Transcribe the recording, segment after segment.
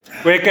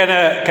We're going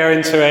to go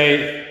into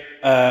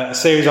a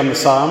series on the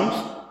Psalms.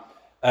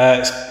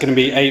 It's going to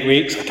be 8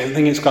 weeks. I don't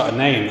think it's got a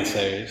name, the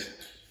series.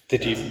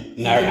 Did you?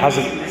 No, it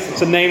hasn't.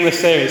 It's a nameless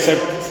series. So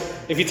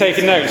if you're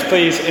taking notes,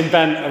 please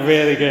invent a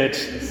really good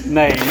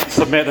name,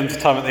 submit them to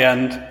Tom at the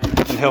end,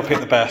 and he'll pick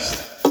the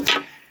best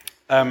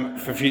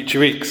for future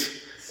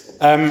weeks.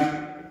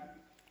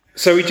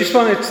 So we just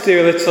wanted to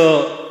do a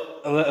little.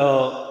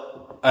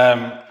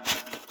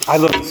 I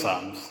love the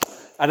Psalms,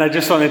 and I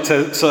just wanted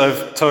to sort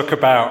of talk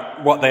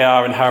about what they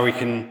are and how we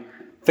can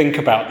think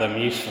about them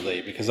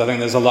usefully, because I think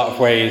there's a lot of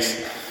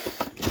ways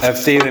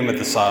of dealing with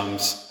the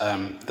Psalms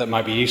that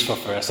might be useful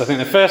for us. I think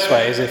the first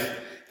way is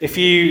if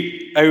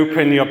you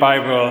open your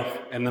Bible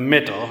in the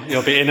middle,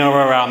 you'll be in or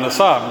around the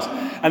Psalms,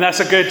 and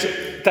that's a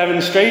good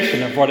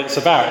demonstration of what it's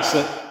about.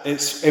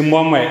 It's in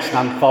one way, it's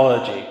an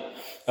anthology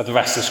of the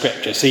rest of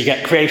Scripture. So you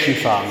get creation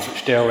Psalms,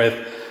 which deal with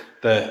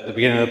the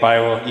beginning of the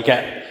Bible. You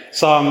get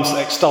Psalms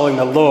extolling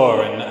the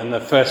law and the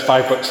first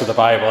 5 books of the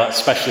Bible. That's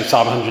especially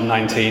Psalm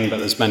 119, but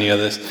there's many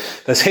others.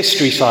 There's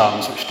history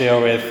Psalms, which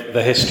deal with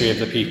the history of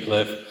the people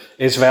of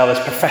Israel. There's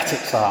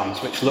prophetic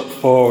Psalms, which look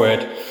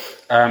forward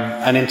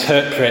and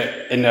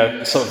interpret in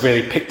a sort of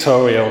really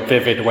pictorial,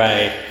 vivid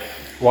way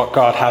what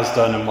God has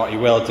done and what he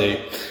will do.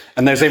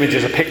 And those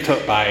images are picked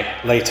up by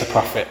later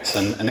prophets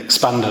and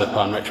expanded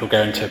upon, which we'll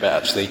go into a bit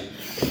actually.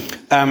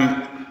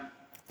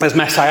 There's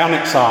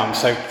messianic Psalms,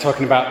 so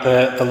talking about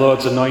the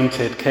Lord's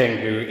anointed king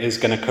who is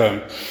going to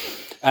come.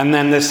 And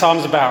then there's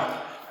Psalms about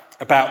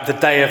the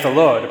day of the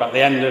Lord, about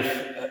the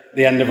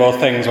end of all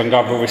things, when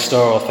God will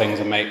restore all things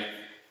and make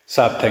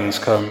sad things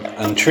come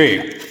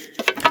untrue.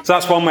 So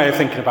that's one way of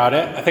thinking about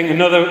it. I think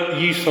another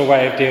useful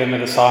way of dealing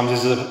with the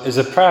Psalms is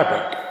a prayer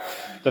book.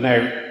 I don't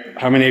know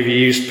how many of you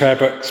use prayer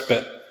books,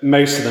 but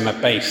most of them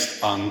are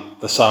based on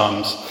the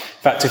Psalms.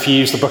 In fact, if you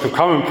use the Book of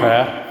Common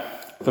Prayer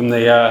from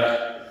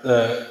the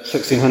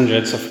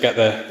 1600s, I forget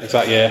the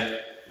exact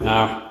year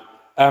now,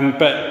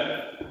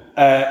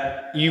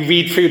 but you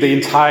read through the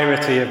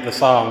entirety of the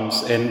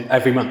Psalms in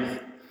every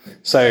month.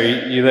 So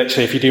you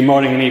literally, if you do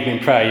morning and evening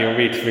prayer, you'll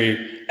read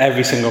through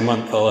every single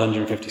month, all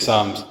 150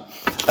 Psalms.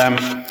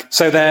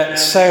 So they're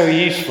so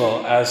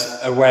useful as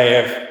a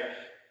way of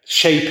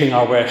shaping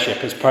our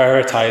worship, as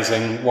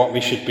prioritizing what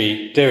we should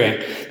be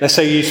doing. They're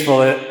so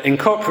useful in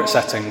corporate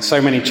settings.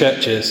 So many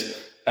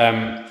churches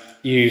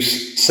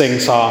sing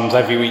Psalms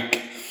every week.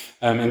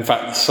 In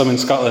fact, some in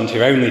Scotland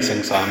who only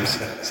sing Psalms,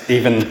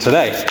 even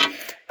today.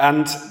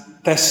 And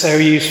they're so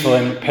useful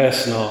in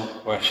personal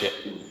worship,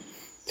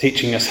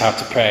 teaching us how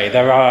to pray.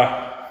 There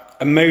are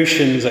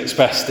emotions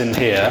expressed in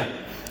here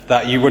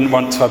that you wouldn't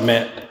want to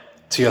admit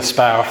to your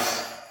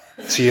spouse,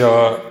 to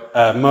your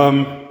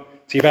mum,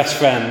 to your best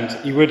friend.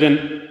 You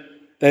wouldn't.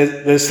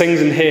 There's things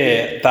in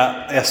here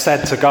that are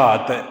said to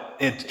God that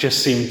it just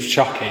seems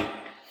shocking.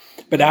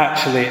 But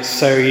actually, it's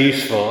so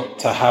useful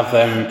to have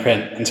them in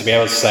print and to be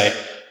able to say,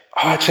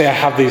 oh, actually, I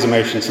have these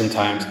emotions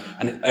sometimes,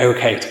 and it's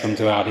okay to come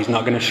to God. He's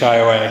not going to shy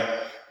away.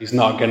 He's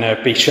not going to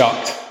be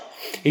shocked.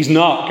 He's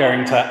not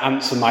going to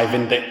answer my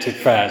vindictive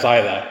prayers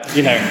either.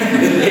 You know,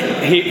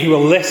 he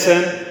will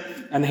listen,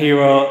 and he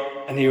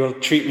will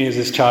treat me as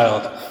his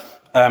child.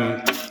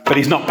 But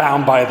he's not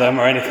bound by them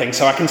or anything,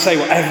 so I can say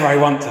whatever I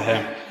want to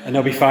him, and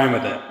he'll be fine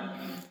with it.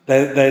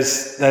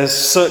 There's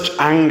such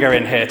anger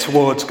in here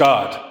towards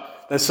God.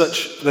 There's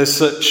such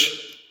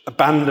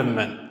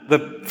abandonment, the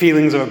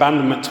feelings of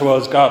abandonment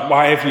towards God.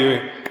 Why have you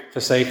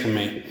forsaken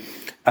me?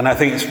 And I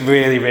think it's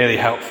really, really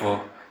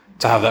helpful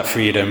to have that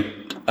freedom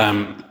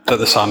that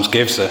the Psalms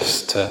gives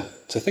us to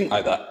think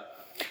like that.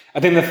 I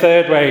think the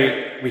third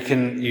way we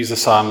can use the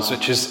Psalms,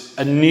 which is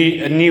a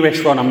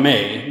newish one on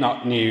me,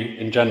 not new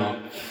in general,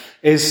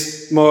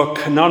 is more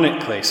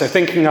canonically. So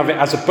thinking of it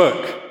as a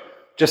book,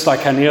 just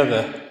like any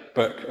other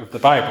book of the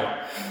Bible.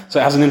 So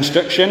it has an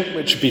introduction,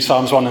 which would be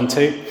Psalms 1 and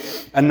 2.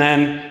 And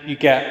then you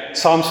get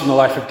Psalms from the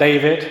life of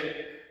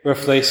David,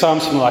 roughly,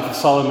 Psalms from the life of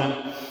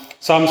Solomon,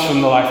 Psalms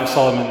from the life of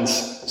Solomon's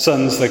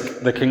sons,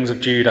 the kings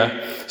of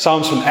Judah,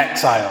 Psalms from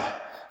exile,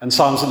 and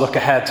Psalms that look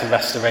ahead to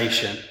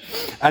restoration.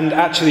 And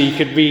actually you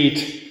could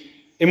read,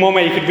 in one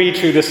way you could read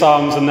through the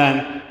Psalms and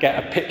then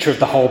get a picture of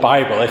the whole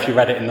Bible if you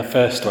read it in the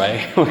first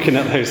way, looking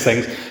at those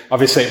things.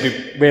 Obviously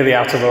it'd be really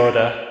out of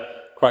order,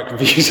 quite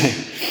confusing.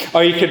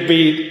 Or you could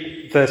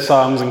read the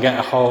Psalms and get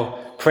a whole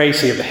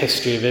précis of the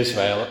history of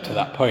Israel up to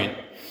that point.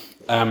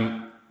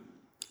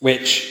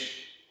 Which,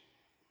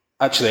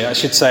 actually, I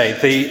should say,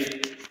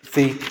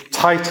 the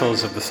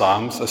titles of the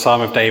Psalms, the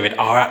Psalm of David,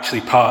 are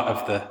actually part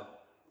of the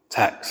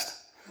text.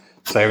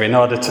 So in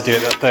order to do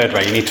it the third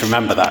way, you need to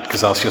remember that,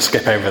 because else you'll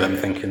skip over them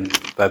thinking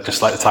they're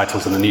just like the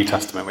titles in the New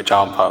Testament, which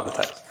aren't part of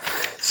the text.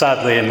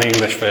 Sadly, in the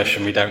English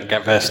version, we don't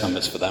get verse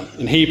numbers for them.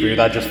 In Hebrew,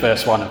 they're just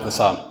verse 1 of the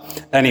Psalm.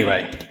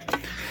 Anyway,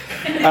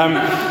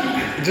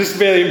 just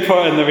really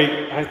important that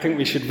I think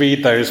we should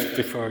read those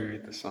before we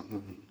read the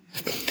Psalm.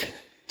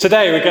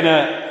 Today we're going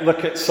to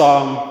look at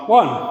Psalm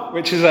 1,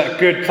 which is a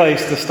good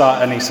place to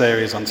start any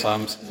series on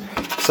Psalms.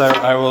 So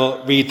I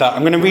will read that.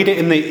 I'm going to read it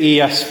in the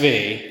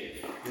ESV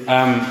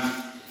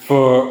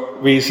for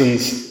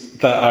reasons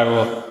that I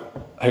will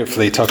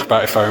hopefully talk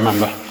about if I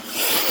remember.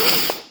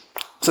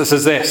 So it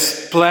says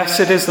this: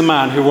 "Blessed is the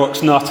man who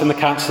walks not in the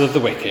counsel of the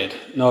wicked,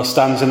 nor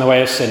stands in the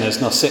way of sinners,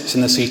 nor sits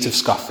in the seat of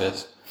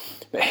scoffers.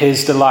 But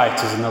his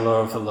delight is in the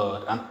law of the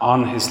Lord, and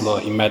on his law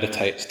he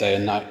meditates day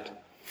and night.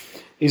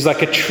 He's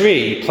like a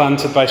tree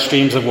planted by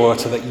streams of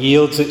water that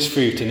yields its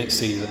fruit in its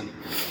season,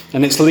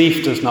 and its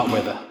leaf does not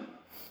wither.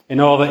 In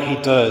all that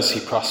he does, he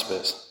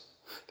prospers.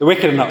 The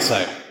wicked are not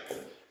so,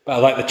 but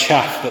are like the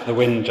chaff that the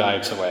wind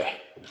drives away.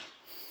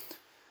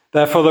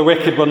 Therefore the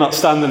wicked will not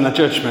stand in the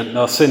judgment,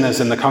 nor sinners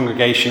in the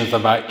congregation of the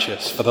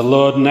righteous. For the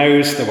Lord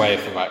knows the way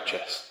of the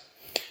righteous,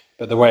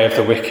 but the way of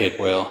the wicked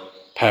will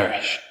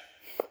perish."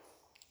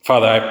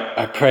 Father,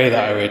 I pray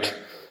that I would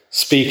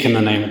speak in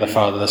the name of the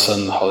Father, the Son,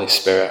 and the Holy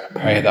Spirit. I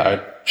pray that I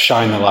would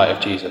shine the light of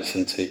Jesus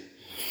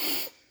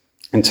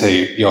into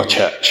your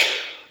church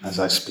as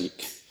I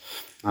speak.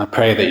 And I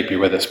pray that you'd be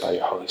with us by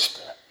your Holy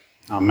Spirit.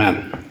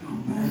 Amen.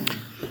 Amen.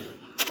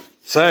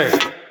 So,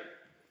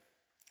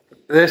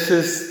 this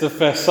is the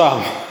first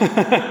Psalm.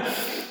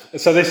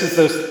 So this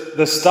is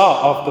the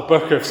start of the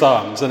book of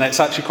Psalms, and it's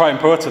actually quite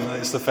important that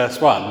it's the first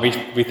one.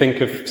 We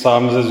think of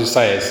Psalms, as we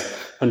say, as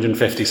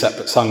 150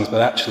 separate songs,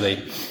 but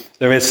actually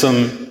there is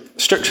some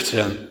structure to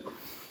them.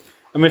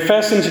 And we're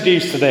first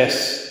introduced to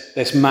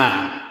this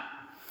man.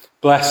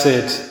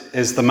 Blessed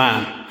is the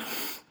man.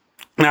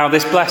 Now,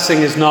 this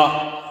blessedness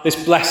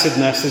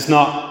is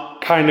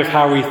not kind of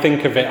how we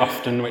think of it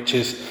often, which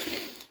is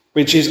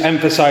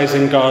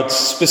emphasizing God's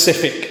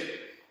specific,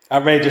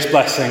 outrageous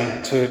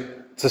blessing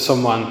to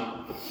someone,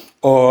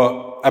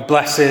 or a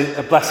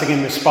blessing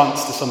in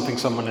response to something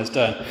someone has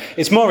done.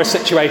 It's more a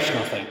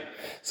situational thing.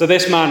 So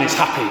this man is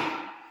happy.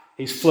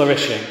 He's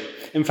flourishing.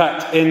 In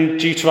fact, in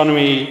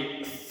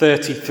Deuteronomy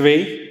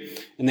 33,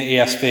 in the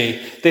ESV,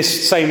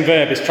 this same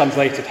verb is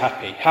translated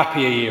happy.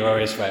 Happy are you, O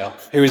Israel,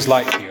 who is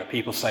like you, a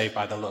people saved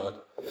by the Lord.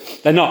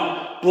 They're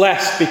not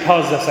blessed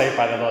because they're saved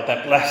by the Lord.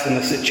 They're blessed in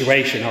the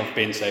situation of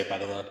being saved by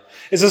the Lord.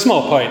 It's a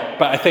small point,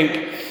 but I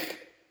think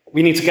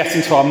we need to get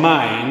into our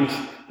mind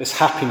this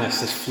happiness,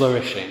 this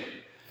flourishing,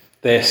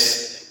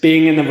 this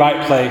being in the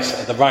right place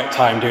at the right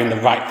time, doing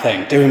the right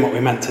thing, doing what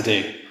we're meant to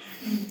do.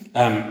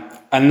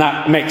 And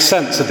that makes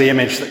sense of the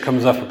image that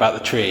comes up about the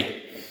tree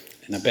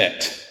in a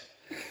bit.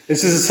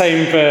 This is the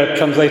same verb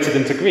translated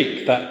into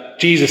Greek that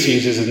Jesus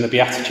uses in the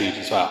Beatitudes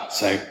as well.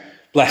 So,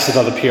 blessed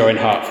are the pure in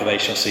heart, for they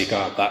shall see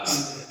God.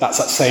 That's that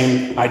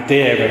same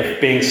idea of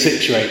being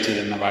situated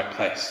in the right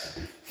place,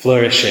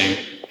 flourishing,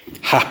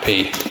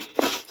 happy.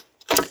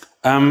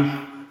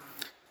 And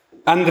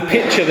the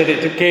picture that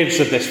it gives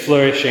of this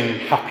flourishing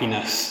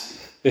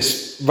happiness,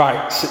 this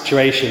right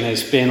situation,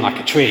 is being like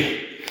a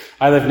tree.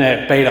 I live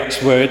near Badock's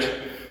Wood,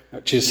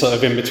 which is sort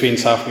of in between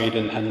Southmead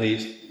and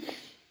Henleys.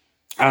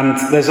 And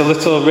there's a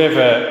little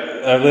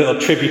river, a little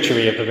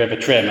tributary of the River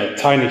Trim, a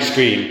tiny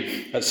stream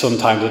at some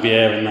times of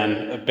year and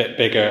then a bit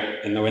bigger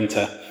in the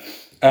winter,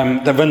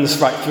 that runs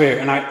right through.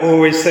 And I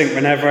always think,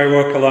 whenever I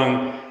walk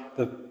along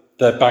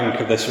the bank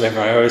of this river,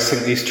 I always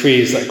think these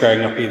trees that are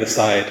growing up either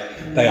side,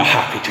 they are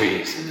happy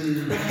trees.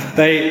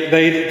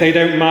 They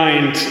don't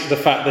mind the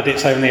fact that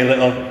it's only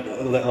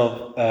a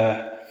little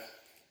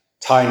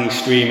tiny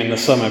stream in the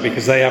summer,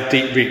 because they have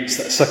deep roots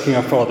that are sucking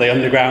up all the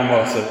underground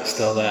water that's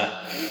still there.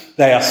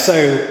 They are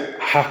so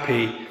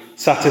happy,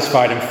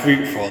 satisfied and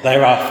fruitful.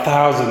 There are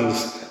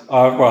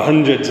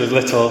hundreds of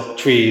little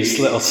trees,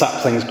 little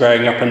saplings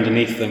growing up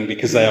underneath them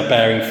because they are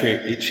bearing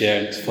fruit each year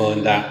and it's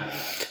falling down.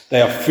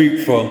 They are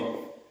fruitful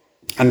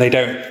and they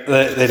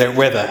don't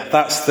wither.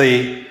 That's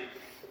the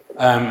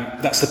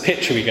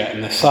picture we get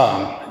in this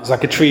psalm. It's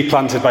like a tree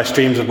planted by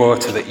streams of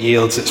water that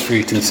yields its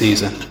fruit in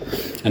season,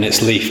 and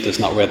its leaf does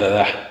not wither.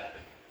 They're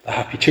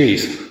happy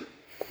trees.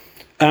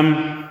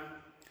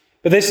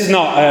 But this is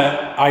not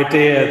an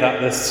idea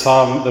that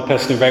the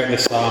person who wrote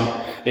this psalm,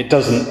 it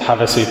doesn't have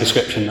a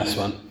superscription, this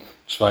one.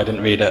 That's why I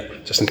didn't read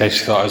it, just in case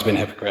you thought I was being a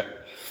hypocrite.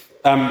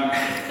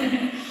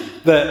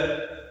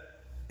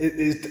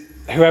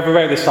 Whoever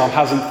wrote this psalm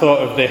hasn't thought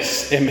of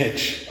this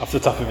image off the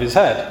top of his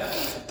head.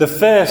 The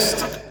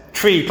first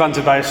tree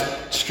planted by a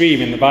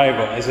stream in the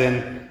Bible is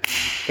in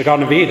the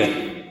Garden of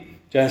Eden,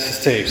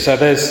 Genesis 2. So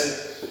there's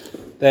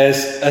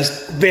a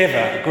river,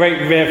 a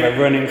great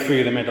river running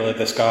through the middle of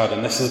this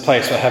garden. This is a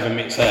place where heaven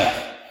meets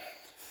earth.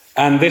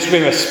 And this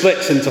river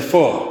splits into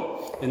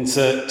four, into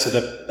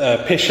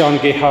the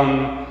Pishon,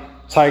 Gihon,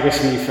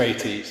 Tigris and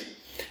Euphrates.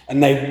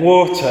 And they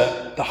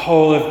water the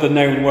whole of the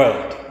known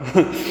world.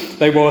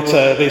 They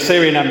water the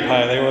Assyrian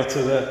Empire, they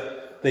water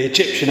the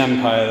Egyptian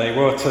Empire, they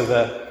water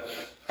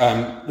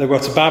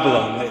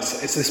Babylon.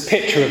 It's this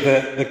picture of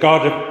the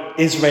God of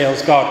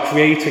Israel's God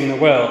creating the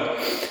world.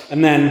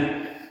 And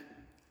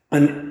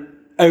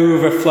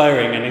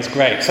overflowing in his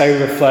grace,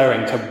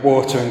 overflowing to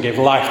water and give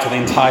life to the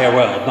entire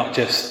world, not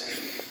just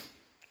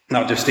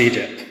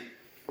Egypt.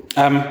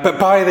 But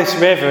by this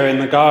river in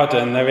the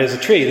garden, there is a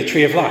tree, the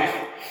tree of life.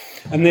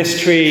 And this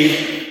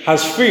tree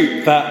has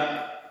fruit that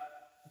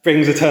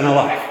brings eternal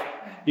life.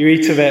 You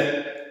eat of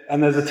it,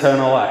 and there's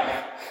eternal life.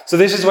 So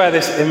this is where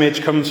this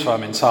image comes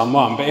from in Psalm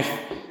 1. But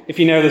if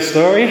you know the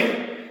story,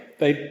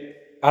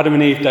 Adam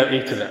and Eve don't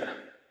eat of it.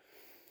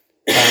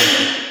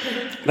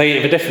 They eat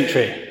of a different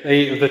tree. They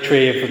eat of the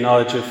tree of the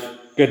knowledge of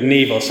good and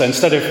evil. So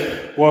instead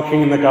of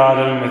walking in the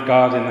garden with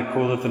God in the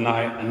cool of the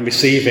night and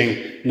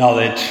receiving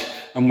knowledge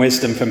and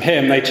wisdom from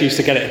him, they choose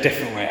to get it a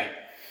different way.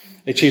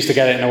 They choose to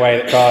get it in a way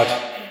that God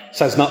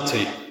says not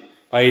to,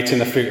 by eating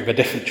the fruit of a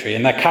different tree.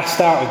 And they're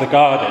cast out of the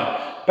garden,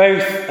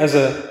 both as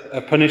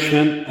a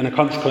punishment and a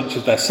consequence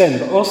of their sin,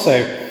 but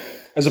also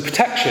as a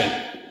protection.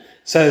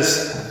 It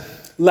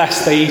says,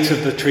 lest they eat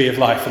of the tree of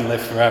life and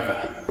live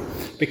forever.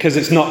 Because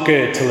it's not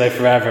good to live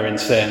forever in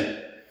sin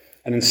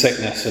and in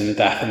sickness and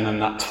death and then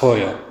that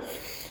toil.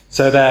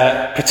 So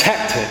they're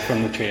protected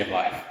from the tree of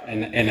life,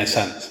 in a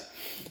sense,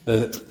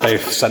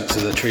 both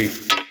senses of the tree.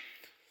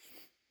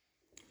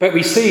 But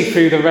we see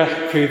through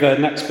the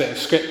next bit of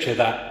scripture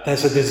that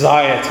there's a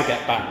desire to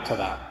get back to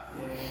that.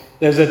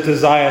 There's a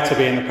desire to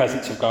be in the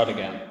presence of God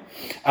again.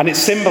 And it's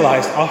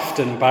symbolized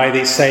often by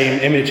these same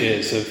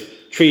images of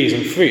trees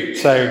and fruit.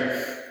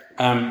 So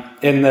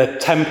in the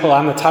temple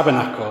and the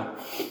tabernacle,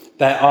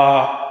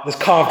 there's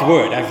carved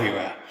wood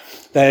everywhere.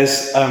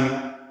 There's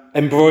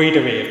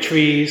embroidery of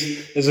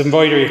trees. There's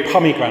embroidery of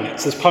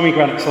pomegranates. There's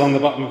pomegranates along the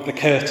bottom of the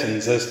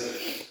curtains. There's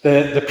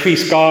the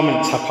priest's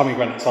garments have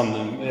pomegranates on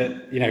them.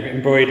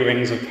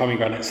 Embroiderings of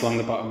pomegranates along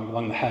the bottom,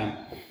 along the hem.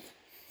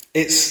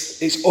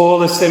 It's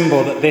all a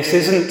symbol that this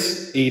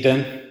isn't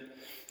Eden.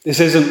 This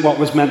isn't what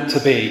was meant to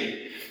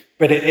be.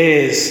 But it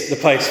is the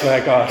place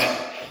where God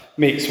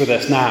meets with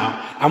us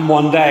now. And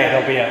one day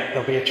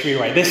there'll be a true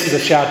way. This is a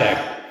shadow.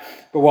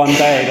 But one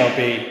day there'll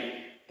be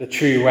the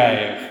true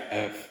way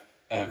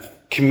of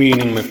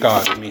communing with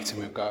God and meeting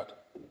with God.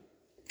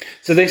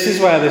 So this is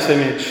where this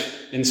image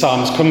in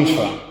Psalms comes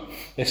from.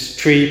 This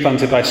tree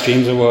planted by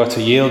streams of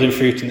water, yielding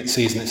fruit in its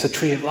season. It's a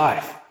tree of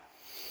life.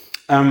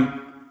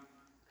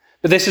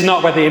 But this is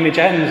not where the image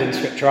ends in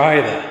Scripture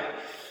either.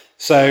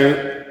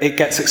 So it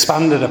gets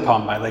expanded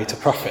upon by later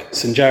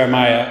prophets. In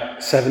Jeremiah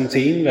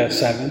 17, verse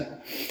 7,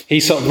 he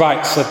sort of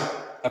writes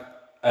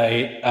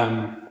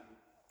a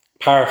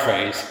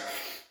paraphrase,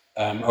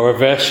 or a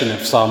version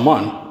of Psalm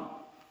 1,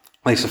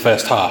 at least the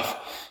first half.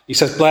 He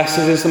says, "Blessed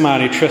is the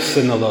man who trusts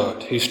in the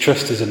Lord, whose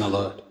trust is in the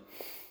Lord.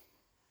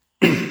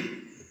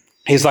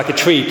 He's like a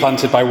tree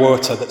planted by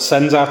water that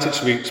sends out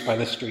its roots by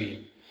the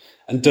stream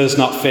and does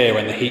not fear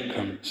when the heat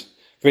comes.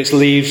 For its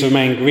leaves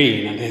remain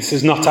green, and it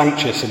is not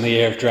anxious in the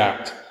year of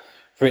drought,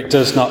 for it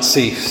does not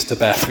cease to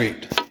bear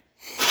fruit."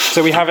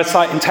 So we have a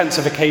slight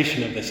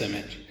intensification of this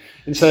image.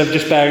 Instead of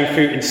just bearing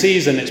fruit in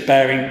season,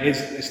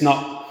 it's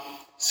not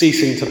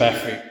ceasing to bear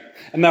fruit.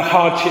 And though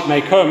hardship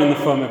may come in the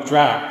form of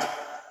drought,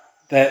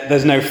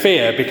 there's no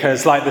fear,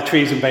 because like the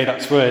trees in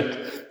Badoc's Wood,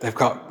 they've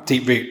got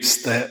deep roots.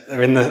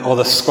 They're in all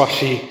the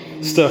squashy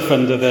stuff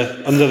under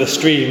the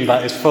stream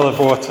that is full of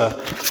water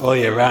all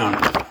year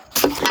round.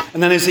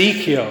 And then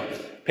Ezekiel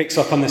picks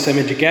up on this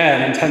image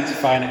again,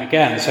 intensifying it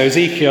again. So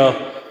Ezekiel,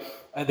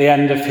 at the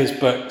end of his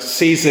book,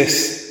 sees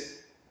this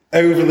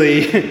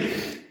overly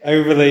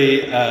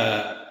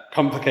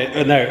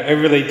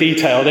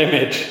detailed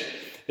image,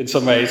 in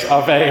some ways,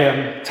 of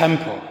a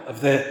temple,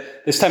 of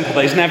this temple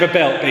that he's never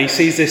built, but he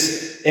sees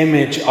this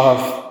image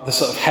of the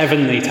sort of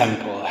heavenly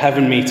temple,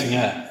 heaven meeting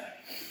earth.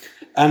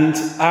 And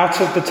out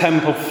of the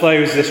temple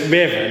flows this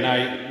river. Now,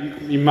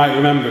 you might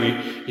remember,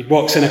 he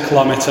walks in a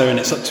kilometre and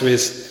it's up to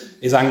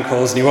his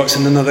ankles, and he walks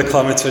in another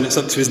kilometre and it's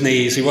up to his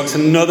knees. He walks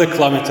in another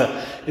kilometre,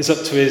 it's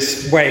up to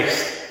his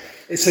waist.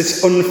 It's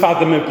this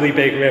unfathomably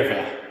big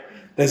river.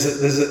 There's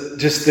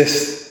just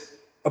this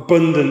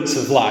abundance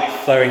of life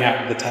flowing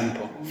out of the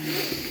temple.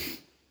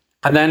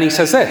 And then he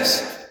says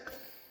this,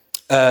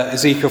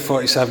 Ezekiel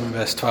 47,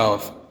 verse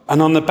 12.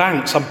 "And on the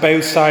banks on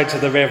both sides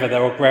of the river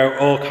there will grow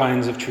all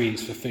kinds of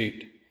trees for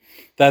food.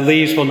 Their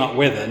leaves will not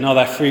wither, nor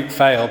their fruit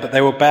fail, but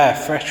they will bear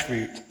fresh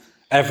fruit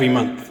every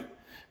month,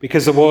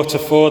 because the water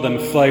for them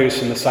flows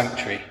from the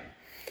sanctuary.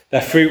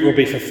 Their fruit will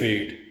be for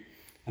food,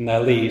 and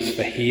their leaves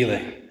for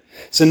healing."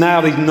 So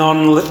now these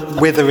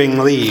non-withering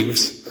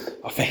leaves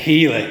are for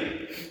healing.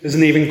 There's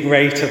an even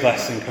greater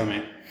blessing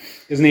coming.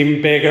 There's an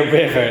even bigger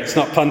river. It's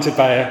not planted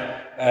by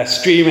a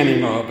stream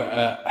anymore, but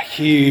a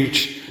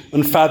huge,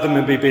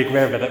 unfathomably big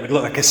river that would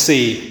look like a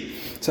sea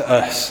to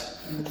us.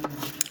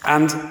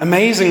 And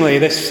amazingly,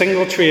 this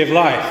single tree of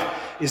life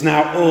is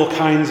now all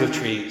kinds of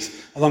trees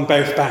along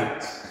both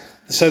banks.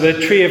 So the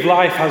tree of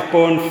life has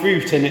borne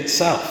fruit in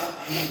itself.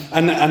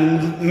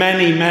 And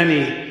many,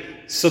 many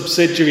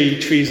subsidiary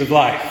trees of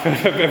life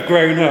have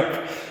grown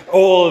up,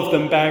 all of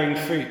them bearing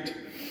fruit.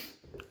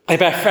 They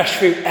bear fresh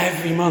fruit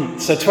every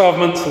month. So 12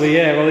 months of the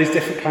year, all these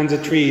different kinds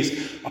of trees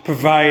are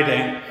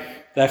providing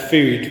their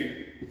food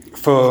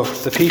for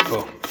the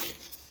people.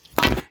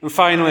 And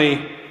finally,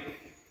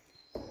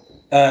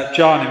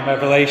 John in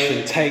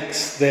Revelation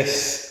takes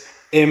this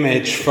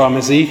image from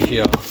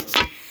Ezekiel,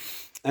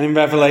 and in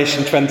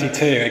Revelation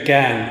 22,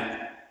 again,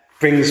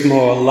 brings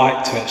more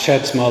light to it,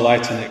 sheds more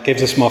light on it,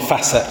 gives us more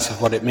facets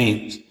of what it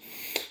means.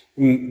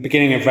 In the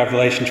beginning of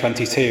Revelation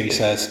 22, he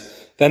says,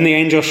 "Then the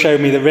angel showed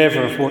me the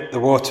river of the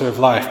water of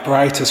life,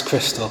 bright as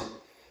crystal,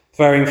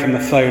 flowing from the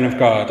throne of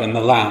God and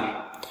the Lamb.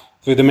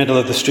 through the middle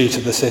of the street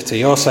of the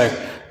city. Also,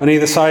 on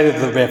either side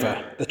of the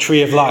river, the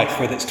tree of life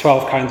with its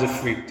 12 kinds of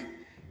fruit,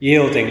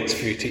 yielding its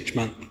fruit each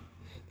month.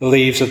 The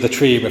leaves of the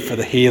tree were for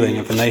the healing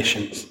of the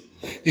nations.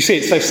 You see,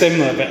 it's so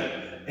similar, but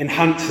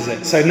enhances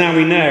it. So now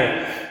we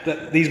know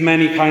that these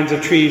many kinds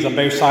of trees on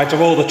both sides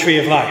are all the tree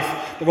of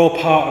life. They're all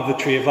part of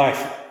the tree of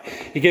life.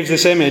 He gives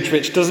this image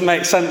which doesn't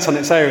make sense on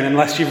its own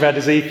unless you've read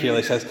Ezekiel.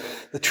 He says,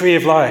 the tree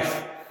of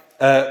life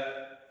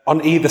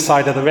on either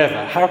side of the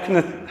river. How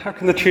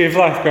can the tree of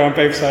life go on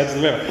both sides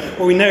of the river?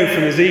 Well, we know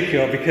from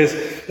Ezekiel because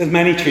there's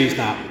many trees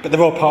now, but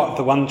they're all part of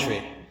the one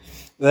tree.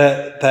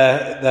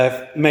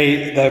 They're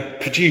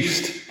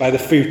produced by the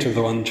fruit of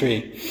the one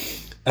tree.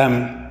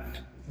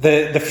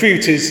 The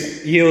fruit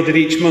is yielded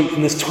each month,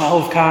 and there's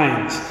 12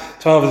 kinds.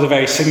 12 is a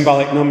very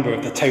symbolic number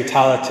of the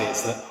totality.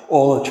 It's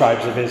all the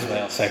tribes of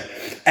Israel. So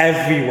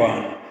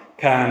everyone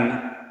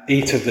can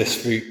eat of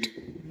this fruit.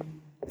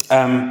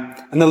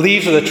 And the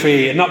leaves of the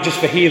tree are not just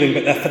for healing,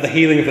 but they're for the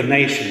healing of the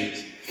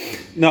nations.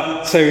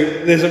 So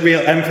there's a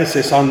real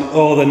emphasis on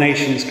all the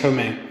nations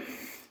coming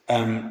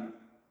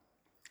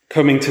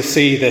to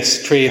see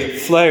this tree that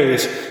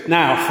flows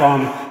now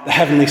from the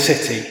heavenly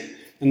city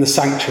and the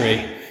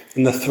sanctuary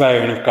and the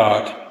throne of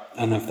God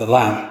and of the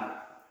Lamb.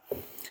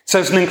 So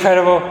it's an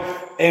incredible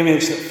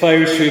image that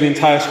flows through the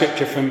entire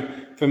scripture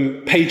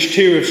from page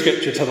 2 of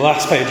scripture to the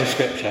last page of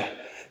scripture.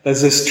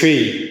 There's this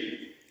tree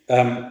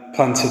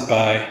planted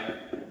by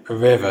a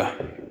river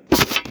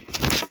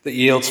that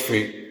yields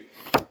fruit,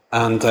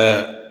 and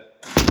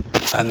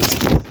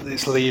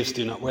its leaves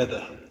do not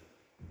wither.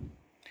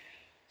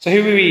 So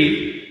who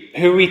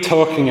are we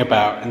talking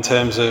about in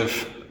terms of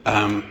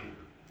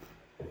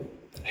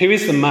who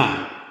is the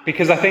man?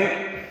 Because I think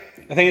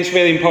it's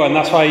really important.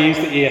 That's why I use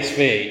the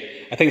ESV.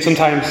 I think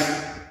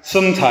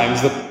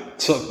sometimes the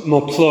sort of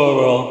more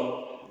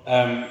plural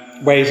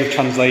ways of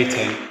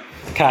translating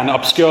can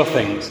obscure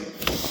things.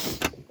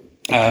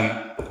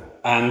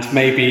 And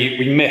maybe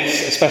we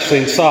miss, especially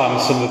in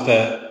Psalms, some of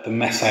the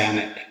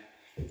messianic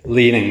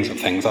leanings of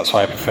things. That's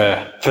why I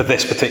prefer, for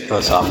this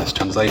particular psalm, this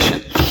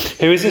translation.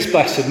 Who is this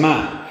blessed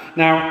man?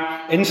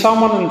 Now, in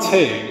Psalm 1 and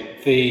 2,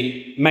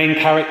 the main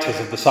characters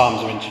of the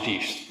Psalms are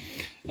introduced.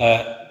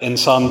 In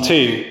Psalm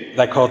 2,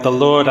 they're called the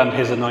Lord and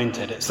his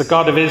anointed. It's the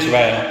God of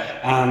Israel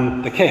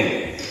and the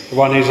King, the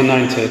one who's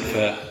anointed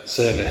for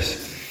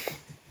service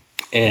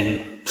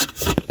in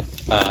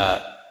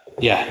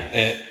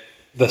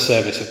the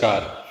service of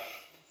God.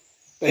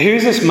 But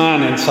who's this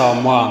man in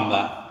Psalm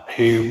 1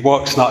 who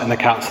walks not in the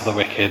counsel of the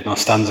wicked, nor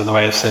stands in the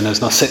way of sinners,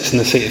 nor sits in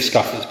the seat of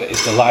scoffers, but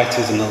his delight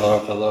is in the law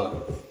of the Lord?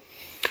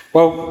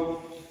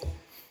 Well,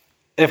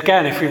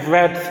 if we've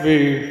read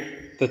through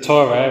the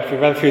Torah, if we've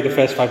read through the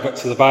first 5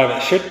 books of the Bible,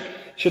 it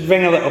should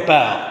ring a little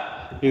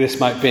bell who this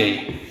might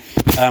be.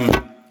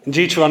 In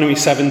Deuteronomy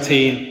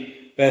 17,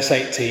 verse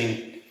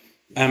 18,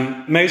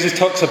 Moses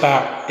talks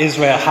about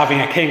Israel having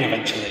a king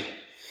eventually.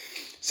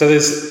 So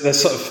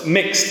there's sort of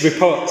mixed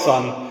reports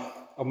on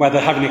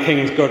whether having a king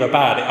is good or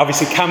bad. It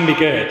obviously can be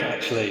good,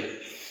 actually,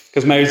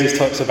 because Moses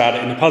talks about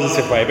it in a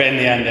positive way, but in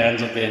the end it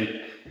ends up being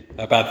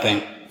a bad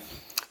thing.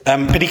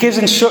 But he gives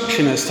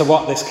instruction as to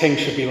what this king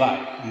should be like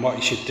and what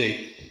he should do.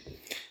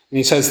 And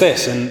he says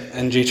this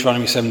in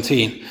Deuteronomy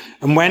 17,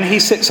 "And when he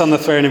sits on the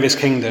throne of his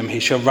kingdom, he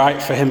shall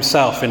write for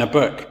himself in a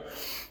book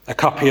a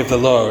copy of the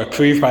law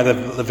approved by the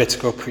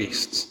Levitical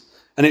priests.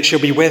 And it shall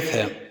be with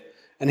him,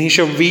 and he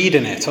shall read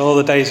in it all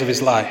the days of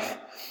his life,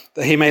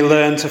 that he may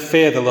learn to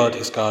fear the Lord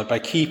his God by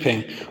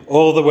keeping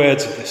all the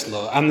words of this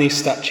law and these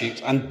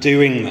statutes and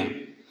doing them,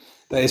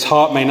 that his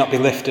heart may not be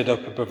lifted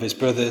up above his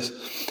brothers,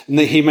 and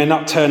that he may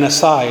not turn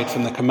aside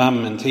from the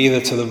commandment either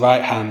to the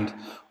right hand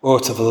or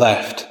to the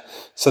left,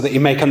 so that he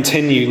may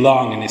continue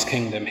long in his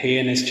kingdom, he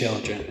and his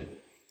children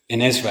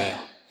in Israel."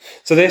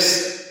 So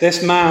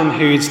this man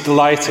who's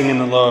delighting in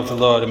the law of the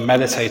Lord and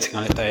meditating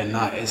on it day and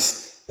night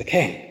is the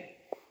king.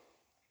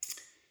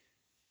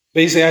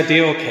 But he's the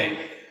ideal king.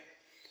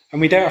 And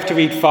we don't have to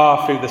read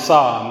far through the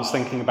Psalms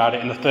thinking about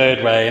it in the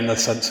third way, in the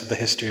sense of the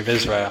history of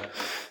Israel,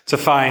 to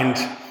find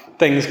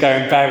things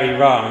going very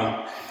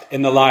wrong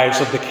in the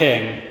lives of the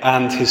king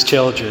and his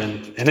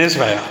children in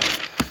Israel.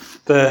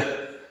 The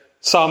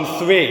Psalm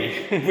 3,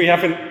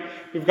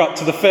 we've got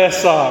to the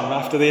first psalm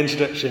after the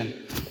introduction.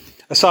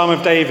 A psalm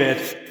of David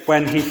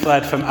when he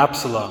fled from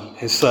Absalom,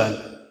 his son.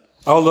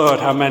 "O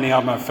Lord, how many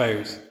are my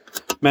foes?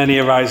 Many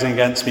are rising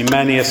against me,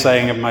 many are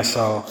saying of my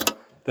soul,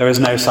 there is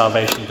no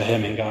salvation for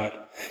him in God."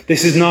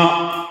 This is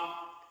not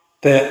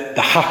the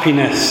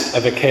happiness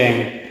of a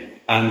king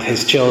and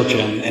his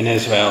children in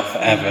Israel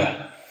forever.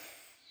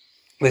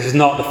 This is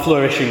not the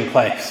flourishing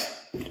place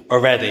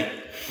already.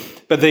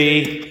 But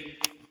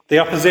the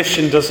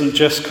opposition doesn't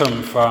just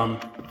come from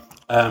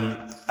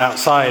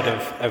outside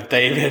of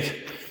David.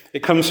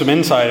 It comes from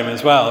inside him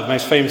as well.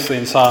 Most famously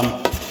in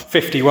Psalm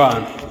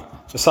 51,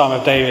 the Psalm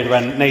of David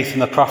when Nathan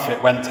the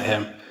prophet went to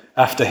him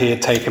after he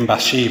had taken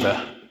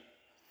Bathsheba.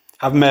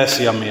 "Have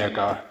mercy on me, O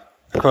God,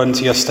 according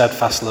to your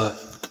steadfast love.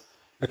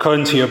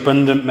 According to your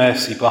abundant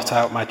mercy, blot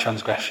out my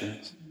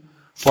transgressions.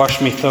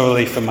 Wash me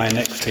thoroughly from my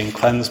iniquity and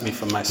cleanse me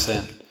from my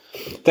sin.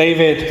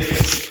 David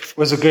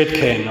was a good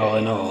king, all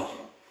in all,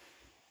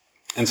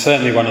 and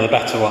certainly one of the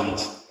better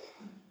ones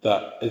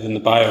that is in the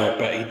Bible,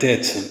 but he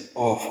did some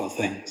awful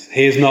things.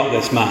 He is not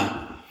this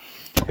man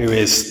who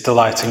is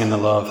delighting in the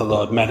law of the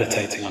Lord,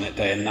 meditating on it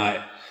day and night.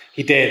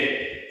 He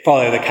did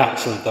follow the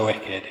counsel of the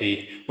wicked.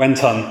 He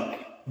went on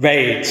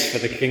raids for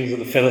the kings of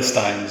the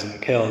Philistines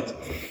and killed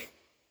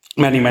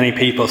many, many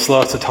people,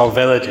 slaughtered whole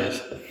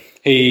villages.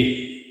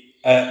 He,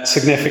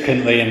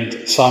 significantly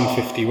in Psalm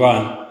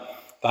 51,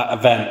 that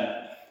event,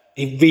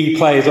 he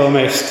replays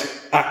almost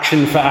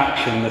action for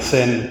action the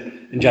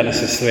sin in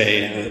Genesis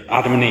 3.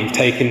 Adam and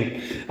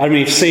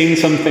Eve seen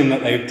something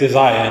that they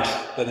desired,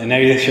 that they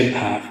know they shouldn't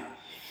have,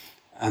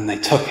 and they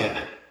took it,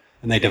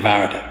 and they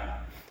devoured it.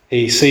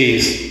 He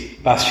sees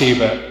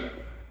Bathsheba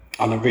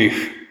on a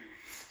roof,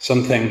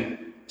 someone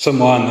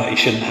that he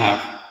shouldn't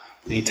have,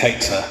 and he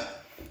takes her,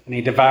 and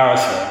he devours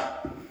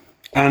her.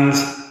 And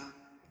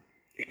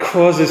it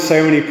causes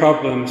so many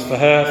problems for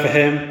her, for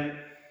him,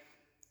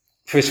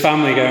 for his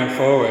family going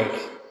forward.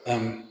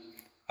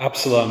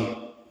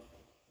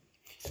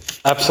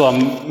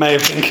 Absalom may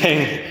have been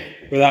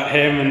king without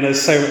him, and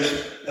there's so much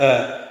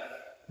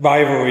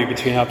rivalry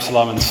between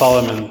Absalom and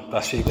Solomon,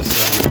 Bathsheba's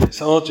son.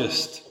 It's all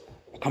just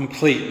a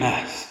complete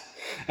mess.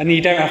 And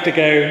you don't have to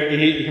go,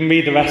 you can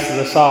read the rest of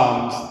the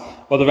Psalms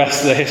or the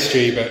rest of the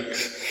history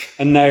books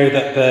and know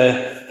that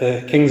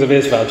the kings of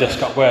Israel just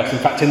got worse. In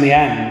fact, in the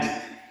end,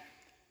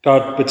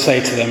 God would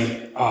say to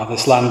them,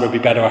 this land would be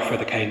better off with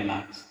the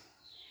Canaanites.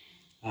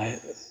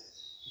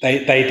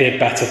 They did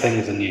better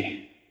things than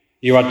you.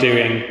 You are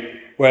doing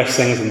worse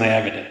things than they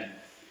ever did.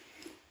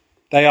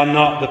 They are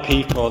not the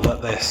people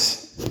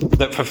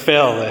that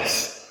fulfill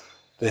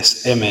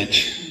this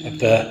image of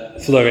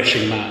the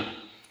flourishing man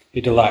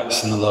who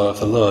delights in the law of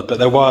the Lord. But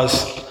there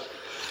was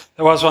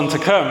one to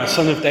come, a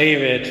son of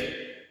David,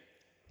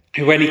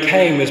 who when he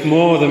came was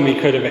more than we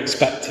could have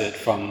expected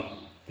from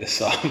this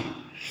psalm.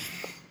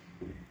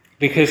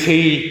 Because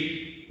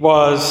he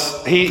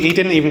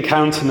didn't even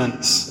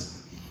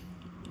countenance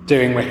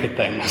doing wicked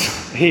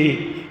things.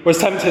 He was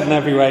tempted in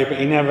every way, but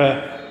he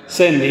never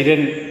sinned. He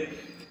didn't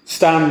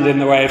stand in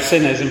the way of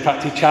sinners. In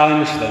fact, he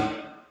challenged them.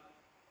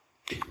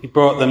 He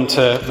brought them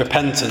to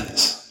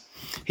repentance.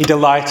 He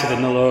delighted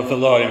in the law of the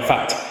Lord. In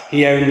fact,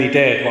 he only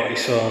did what he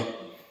saw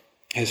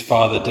his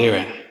father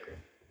doing.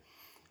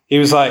 He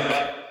was like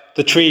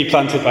the tree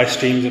planted by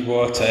streams of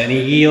water, and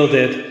he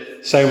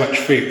yielded so much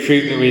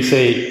fruit that we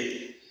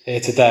see here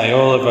today.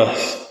 All of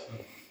us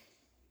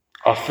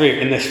are fruit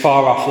in this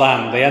far-off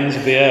land, the ends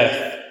of the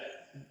earth.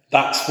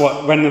 That's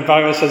what, when the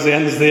Bible says the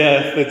ends of the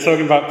earth, they're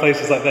talking about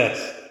places like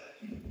this.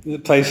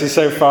 Places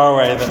so far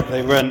away that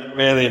they weren't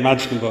really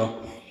imaginable.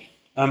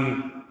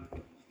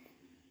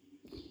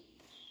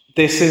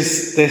 This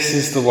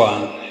is the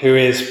one who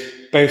is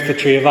both the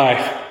tree of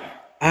life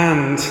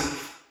and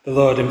the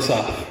Lord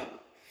himself.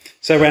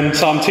 So when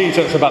Psalm 2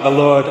 talks about the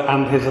Lord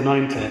and his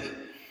anointed,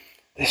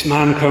 this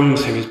man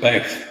comes who is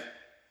both.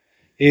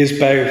 He is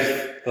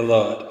both the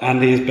Lord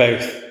and he is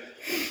both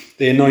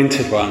the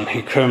anointed one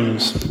who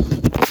comes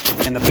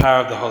in the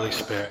power of the Holy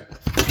Spirit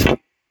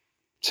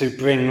to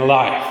bring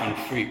life and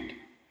fruit.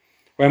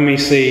 When we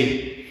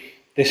see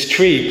this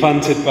tree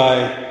planted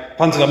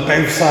on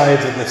both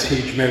sides of this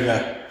huge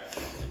river,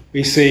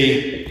 we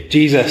see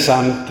Jesus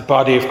and the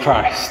body of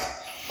Christ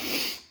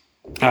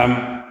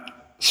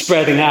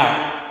spreading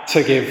out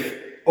to give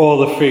all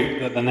the fruit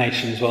that the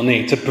nations will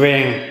need, to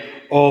bring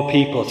all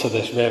people to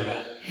this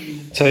river,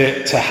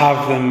 to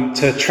have them,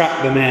 to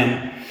attract them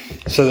in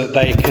so that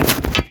they can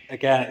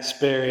again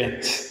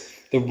experience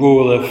the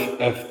rule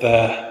of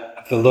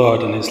the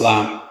Lord and his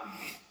Lamb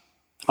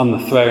on the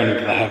throne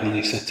of the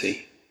heavenly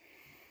city.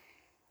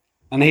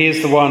 And he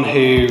is the one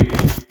who,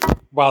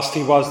 whilst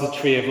he was the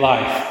tree of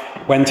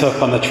life, went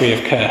up on the tree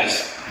of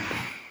curse.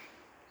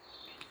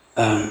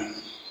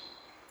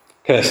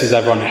 Curse is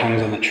everyone who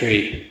hangs on the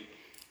tree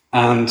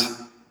and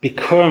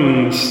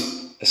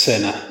becomes a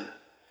sinner,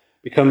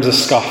 becomes a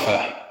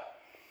scoffer,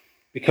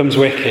 becomes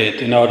wicked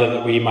in order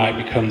that we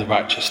might become the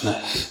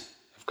righteousness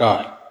of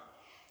God.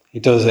 He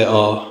does it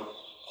all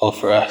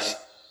for us.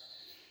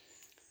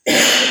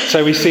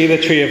 So we see the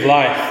tree of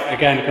life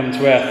again come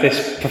to earth,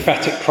 this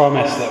prophetic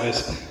promise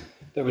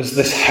that was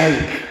this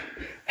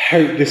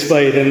hope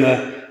displayed in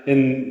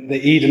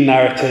the Eden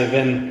narrative,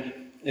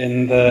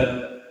 in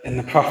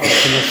the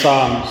prophets and the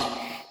Psalms.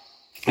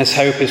 This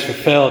hope is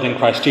fulfilled in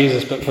Christ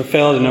Jesus, but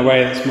fulfilled in a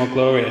way that's more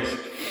glorious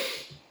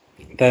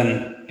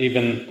than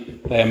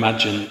even they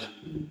imagined.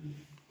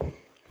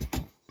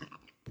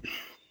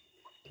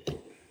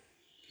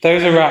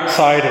 Those who are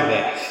outside of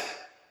this,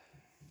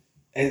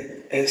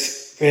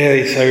 it's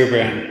really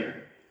sobering,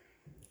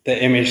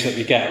 the image that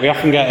we get. We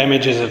often get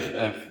images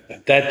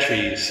of dead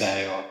trees,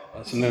 say, or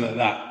something like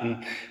that.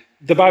 And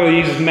the Bible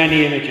uses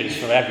many images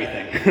for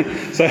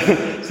everything. so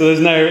there's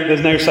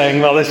no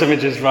saying, well, this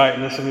image is right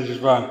and this image is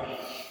wrong.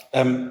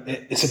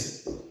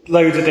 It's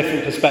loads of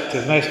different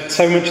perspectives.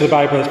 So much of the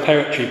Bible is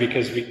poetry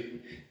because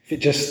if it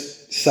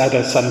just said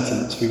a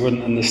sentence, we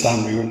wouldn't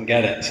understand, we wouldn't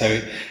get it.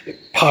 So it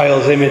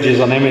piles images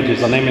on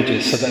images on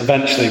images so that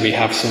eventually we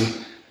have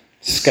some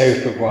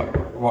scope of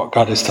what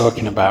God is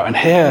talking about. And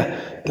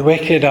here, the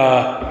wicked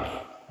are,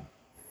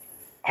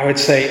 I would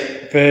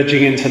say,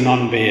 verging into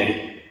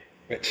non-being,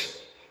 which,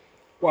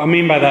 what I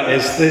mean by that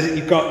is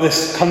you've got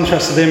this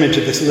contrasted image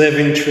of this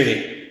living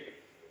tree.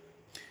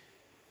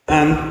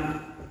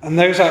 And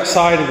those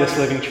outside of this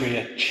living tree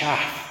are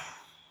chaff.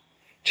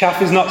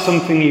 Chaff is not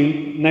something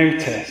you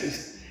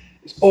notice.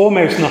 It's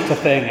almost not a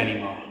thing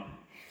anymore.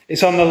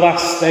 It's on the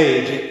last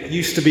stage. It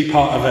used to be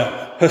part of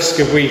a husk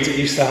of wheat. It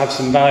used to have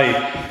some value.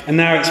 And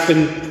now it's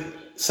been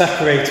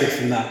separated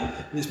from that.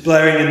 And it's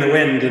blowing in the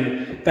wind,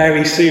 and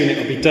very soon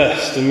it'll be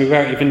dust, and we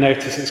won't even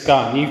notice it's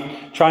gone. You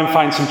try and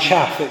find some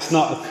chaff. It's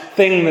not a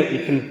thing that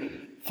you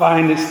can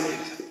find.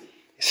 It's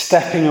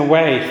stepping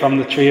away from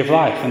the tree of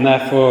life, and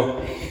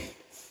therefore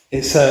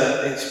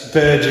it's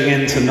verging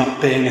into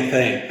not being a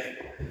thing.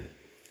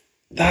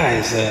 That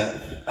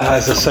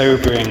is a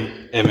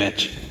sobering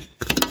image.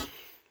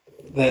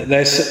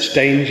 There's such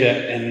danger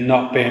in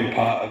not being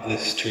part of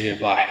this tree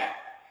of life.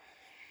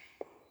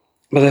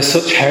 But there's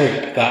such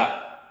hope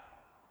that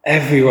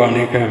everyone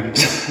who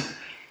comes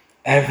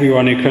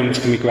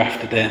can be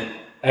grafted in.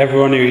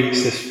 Everyone who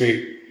eats this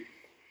fruit.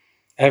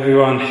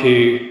 Everyone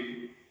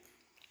who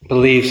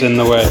believes in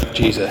the word of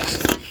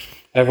Jesus.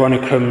 Everyone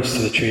who comes to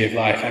the tree of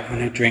life.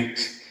 Everyone who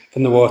drinks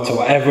from the water.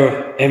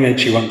 Whatever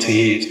image you want to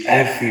use,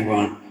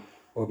 everyone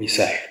will be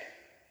saved.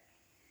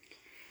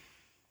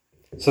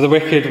 So the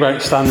wicked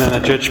won't stand in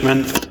a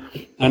judgment,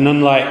 and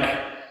unlike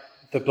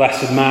the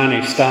blessed man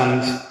who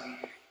stands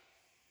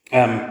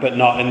but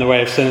not in the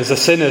way of sinners, the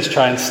sinners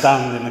try and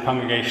stand in the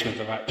congregation of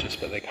the righteous,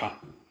 but they can't.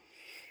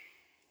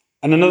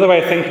 And another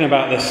way of thinking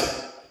about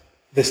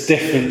this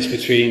difference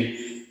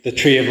between the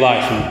tree of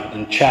life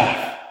and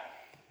chaff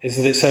is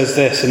that it says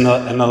this in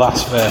the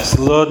last verse: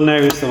 the Lord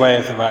knows the way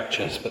of the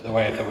righteous, but the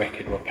way of the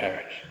wicked will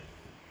perish.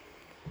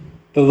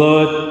 The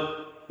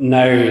Lord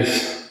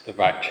knows the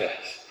righteous.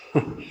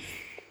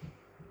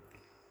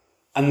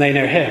 And they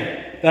know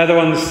him. They're the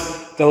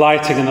ones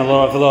delighting in the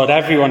law of the Lord.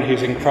 Everyone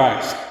who's in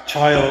Christ,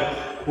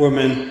 child,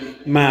 woman,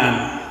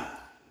 man,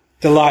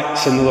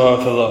 delights in the law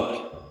of the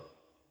Lord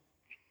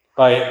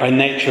by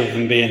nature of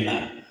them being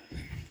there,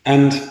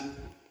 and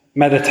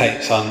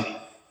meditates on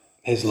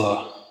his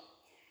law.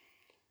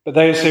 But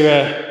those who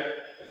are,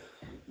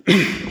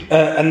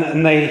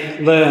 and they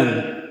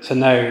learn to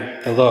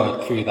know the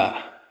Lord through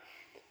that.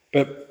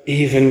 But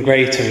even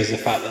greater is the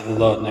fact that the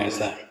Lord knows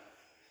them.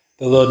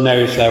 The Lord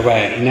knows their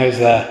way. He knows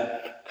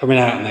they're coming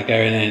out and they're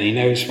going in. He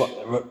knows what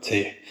they're up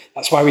to.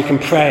 That's why we can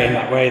pray in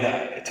that way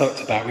that it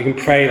talked about. We can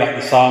pray like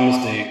the Psalms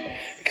do,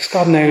 because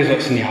God knows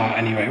what's in your heart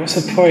anyway. What's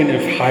the point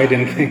of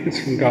hiding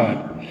things from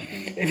God?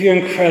 If you're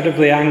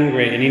incredibly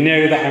angry and you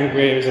know that anger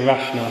is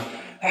irrational,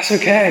 that's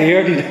okay. He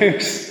already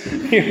knows.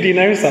 He already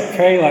knows that.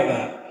 Pray like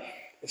that.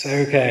 It's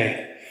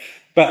okay.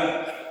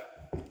 But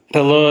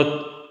the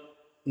Lord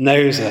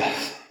knows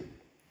us.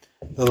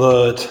 The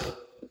Lord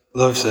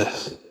loves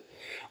us.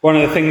 One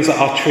of the things that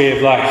our tree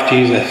of life,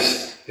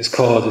 Jesus, is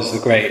called as the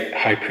great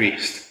high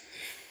priest.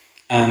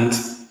 And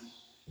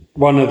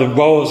one of the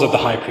roles of the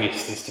high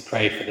priest is to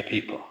pray for the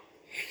people.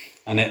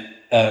 And it,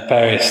 at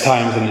various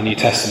times in the New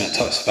Testament,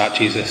 talks about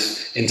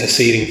Jesus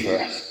interceding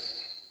for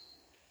us.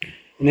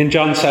 And in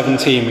John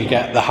 17, we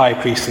get the high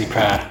priestly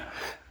prayer,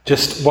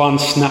 just one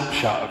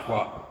snapshot of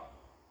what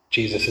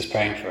Jesus is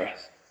praying for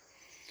us.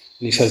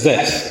 And he says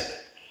this: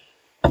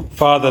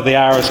 Father, the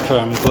hour has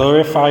come,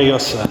 glorify your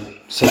Son,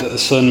 so that the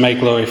Son may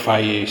glorify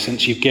you,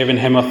 since you've given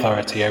him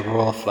authority over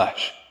all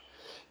flesh,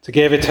 to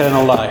give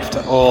eternal life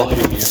to all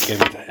whom you have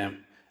given to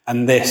him.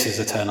 And this is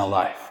eternal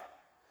life,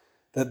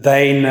 that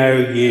they know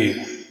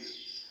you,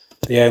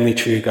 the only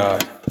true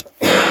God,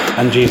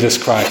 and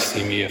Jesus Christ,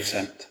 whom you have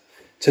sent.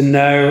 To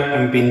know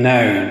and be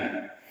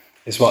known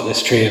is what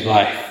this tree of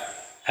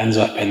life ends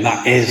up in.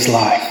 That is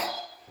life.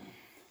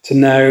 To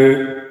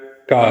know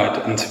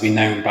God and to be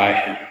known by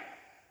him.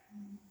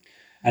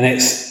 And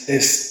it's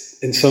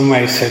in some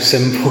ways so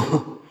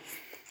simple,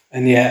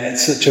 and yet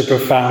it's such a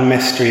profound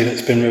mystery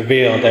that's been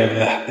revealed over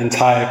the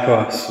entire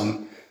course,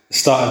 from the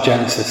start of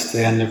Genesis to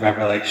the end of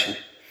Revelation,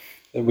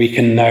 that we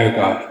can know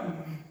God,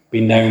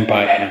 be known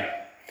by him,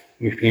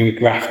 and we can be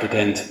grafted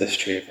into this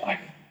tree of life.